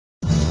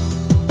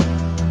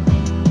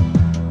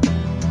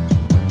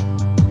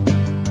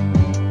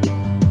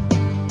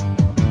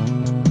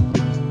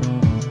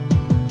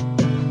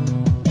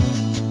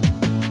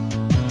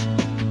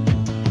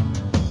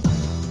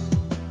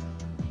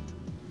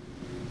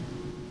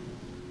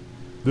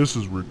This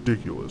is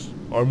ridiculous.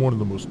 I'm one of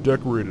the most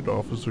decorated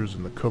officers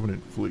in the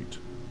Covenant fleet.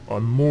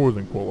 I'm more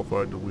than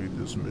qualified to lead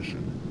this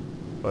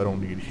mission. I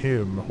don't need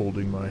him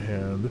holding my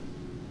hand.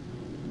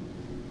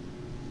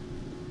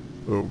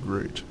 Oh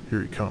great,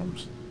 here he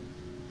comes.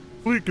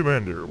 Fleet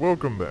Commander,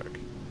 welcome back.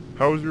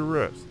 How was your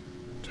rest?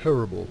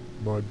 Terrible.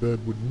 My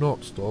bed would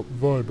not stop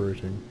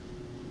vibrating.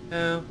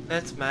 Oh,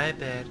 that's my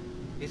bed.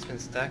 It's been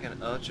stuck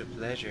in ultra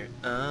pleasure.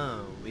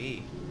 Oh,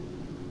 we.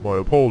 My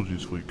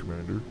apologies, Fleet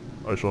Commander.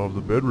 I shall have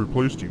the bed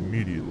replaced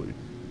immediately.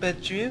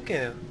 But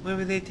Drugo, where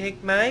will they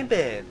take my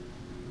bed?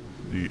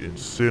 The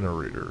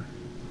incinerator.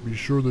 Be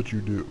sure that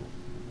you do.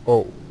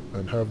 Oh,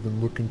 and have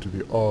them look into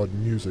the odd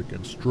music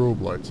and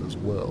strobe lights as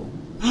well.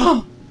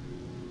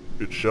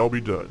 It shall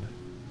be done.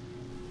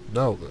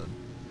 Now then.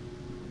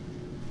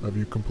 Have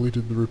you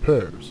completed the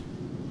repairs?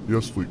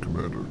 Yes, Fleet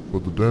Commander,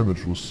 but the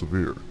damage was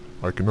severe.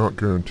 I cannot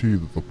guarantee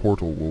that the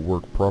portal will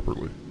work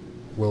properly.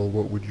 Well,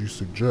 what would you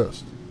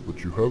suggest?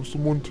 That you have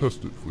someone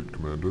test it, Fleet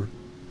Commander.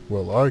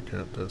 Well, I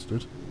can't test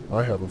it.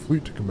 I have a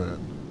fleet to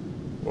command.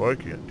 Well, I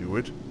can't do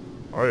it.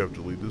 I have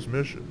to lead this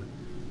mission.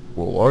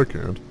 Well, I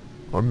can't.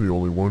 I'm the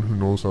only one who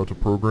knows how to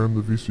program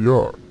the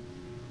VCR.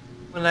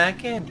 Well, I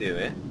can't do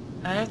it.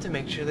 I have to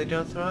make sure they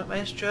don't throw out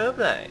my strobe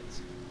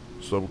lights.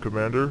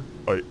 Sub-Commander,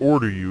 I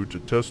order you to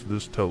test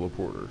this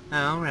teleporter.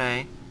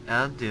 Alright,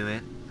 I'll do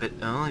it. But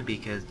only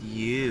because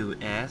you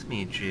asked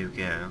me,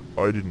 Drugo.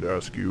 I didn't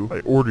ask you. I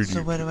ordered you.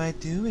 So what do I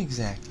do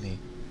exactly?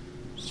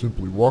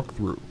 Simply walk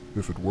through.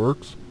 If it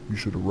works, you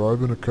should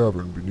arrive in a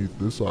cavern beneath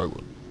this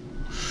island.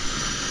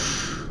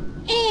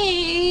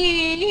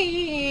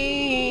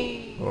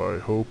 I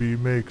hope he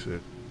makes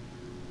it.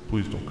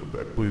 Please don't come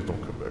back. Please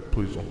don't come back.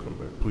 Please don't come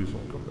back. Please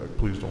don't come back.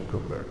 Please don't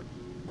come back.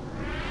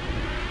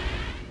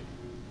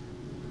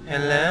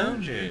 Hello,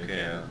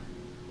 Drugo.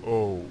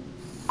 Oh,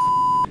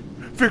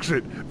 fix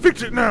it!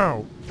 Fix it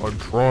now! I'm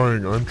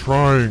trying.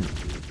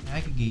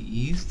 I could get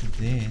used to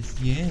this,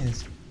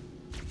 yes.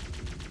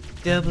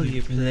 Double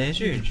your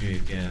pleasure,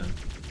 Drugo.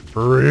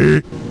 Hurry!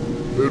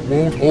 It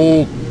won't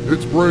hold!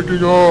 It's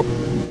breaking up!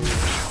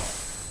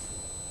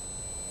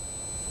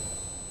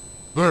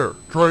 There!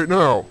 Try it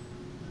now!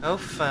 Oh,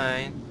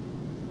 fine.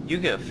 You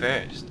go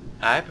first.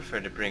 I prefer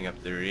to bring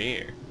up the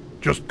rear.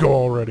 Just go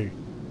already.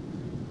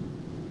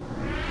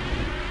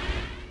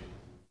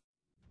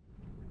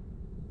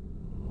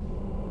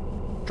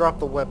 Drop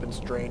the weapon,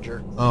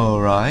 stranger.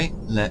 Alright,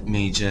 let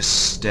me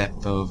just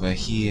step over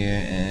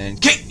here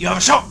and... Kate, you have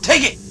a shot!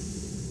 Take it!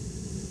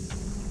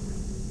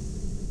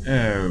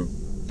 Oh,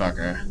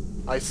 bugger.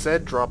 I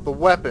said drop the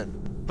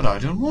weapon. But I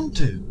don't want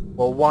to.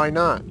 Well, why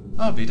not?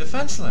 I'll be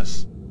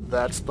defenseless.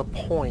 That's the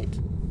point.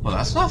 Well,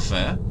 that's not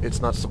fair.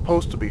 It's not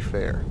supposed to be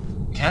fair.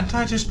 Can't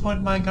I just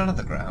point my gun at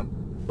the ground?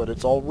 But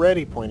it's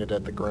already pointed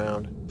at the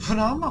ground. But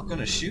I'm not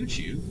gonna shoot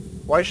you.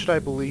 Why should I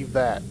believe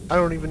that? I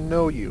don't even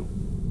know you.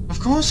 Of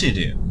course you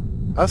do.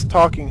 Us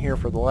talking here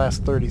for the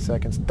last 30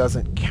 seconds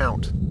doesn't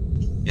count.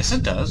 Yes,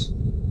 it does.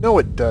 No,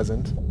 it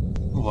doesn't.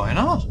 Why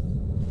not?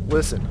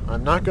 Listen,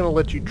 I'm not going to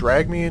let you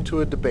drag me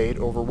into a debate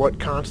over what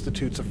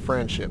constitutes a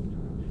friendship.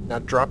 Now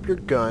drop your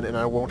gun and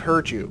I won't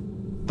hurt you.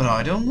 But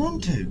I don't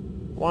want to.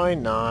 Why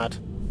not?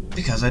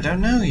 Because I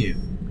don't know you.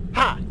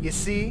 Ha! You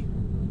see?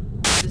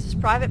 This is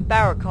Private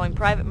Bauer calling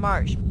Private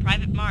Marsh.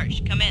 Private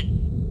Marsh, come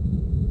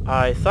in.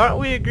 I thought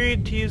we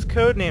agreed to use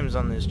code names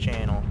on this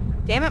channel.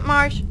 Damn it,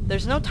 Marsh.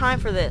 There's no time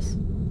for this.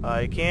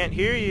 I can't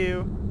hear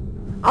you.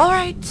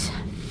 Alright,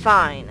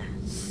 fine.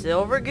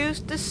 Silver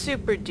Goose to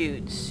Super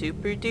Dude.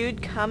 Super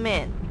Dude, come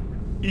in.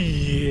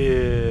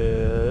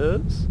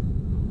 Yes?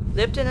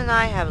 Lipton and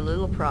I have a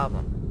little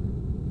problem.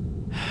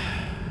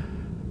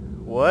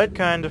 What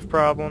kind of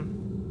problem?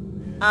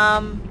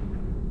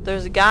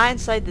 There's a guy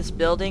inside this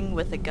building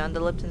with a gun to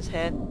Lipton's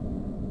head.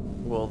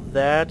 Well,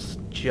 that's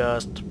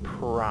just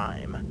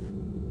prime.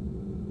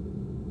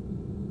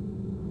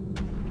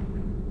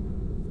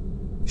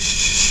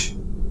 Shh.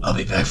 I'll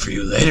be back for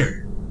you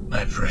later,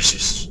 my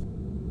precious.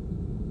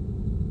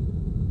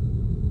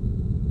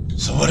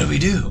 So what do we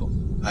do?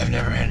 I've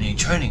never had any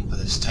training for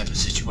this type of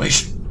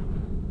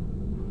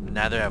situation.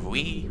 Neither have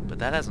we, but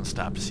that hasn't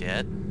stopped us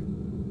yet.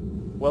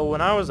 Well,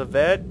 when I was a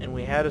vet and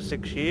we had a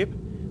sick sheep,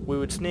 we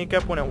would sneak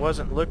up when it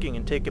wasn't looking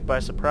and take it by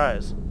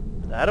surprise.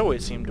 That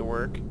always seemed to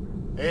work.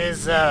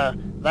 Is,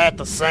 that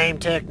the same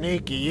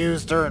technique you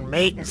used during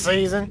mating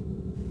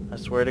season? I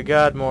swear to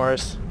God,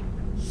 Morris.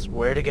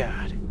 Swear to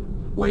God.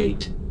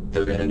 Wait,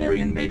 the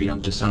veterinarian may be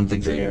onto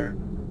something there.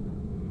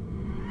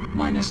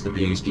 Minus the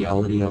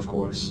bestiality, of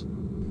course.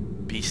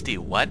 Beastie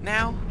what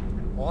now?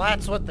 Well,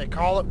 that's what they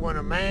call it when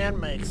a man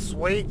makes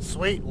sweet,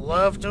 sweet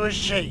love to a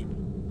sheep.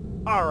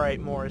 Alright,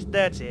 Morris,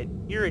 that's it.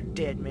 You're a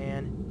dead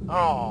man.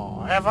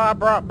 Oh, have I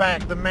brought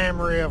back the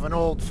memory of an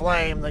old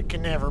flame that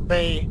can never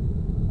be?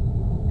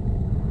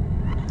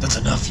 That's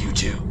enough, you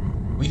two.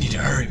 We need to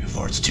hurry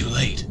before it's too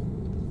late.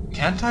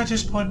 Can't I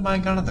just point my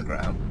gun at the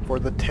ground? For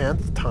the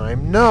 10th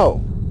time,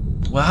 no.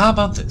 Well, how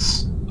about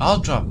this? I'll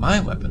drop my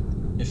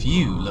weapon, if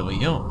you lower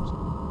yours.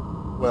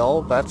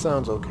 Well, that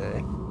sounds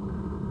okay.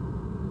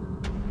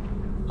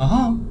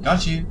 Uh-huh,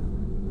 got you.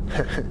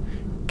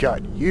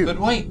 Got you. But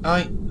wait,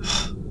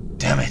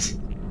 damn it.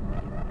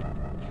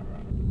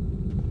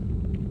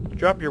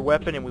 Drop your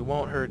weapon and we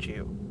won't hurt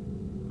you.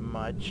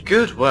 Much.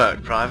 Good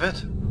work,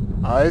 Private.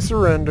 I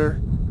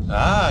surrender.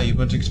 Ah, you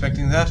weren't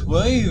expecting that,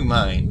 were you,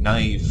 my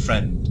naive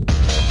friend?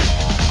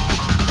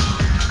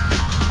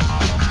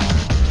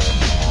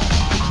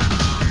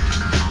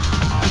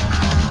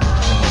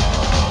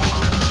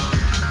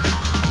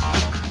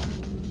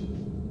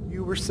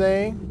 You were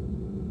saying?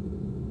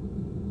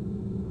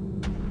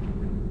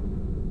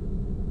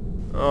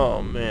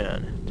 Oh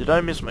man, did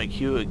I miss my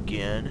cue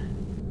again?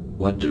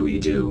 What do we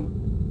do?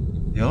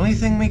 The only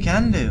thing we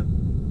can do.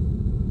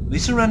 We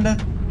surrender.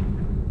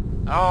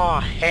 Aw,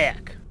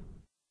 heck.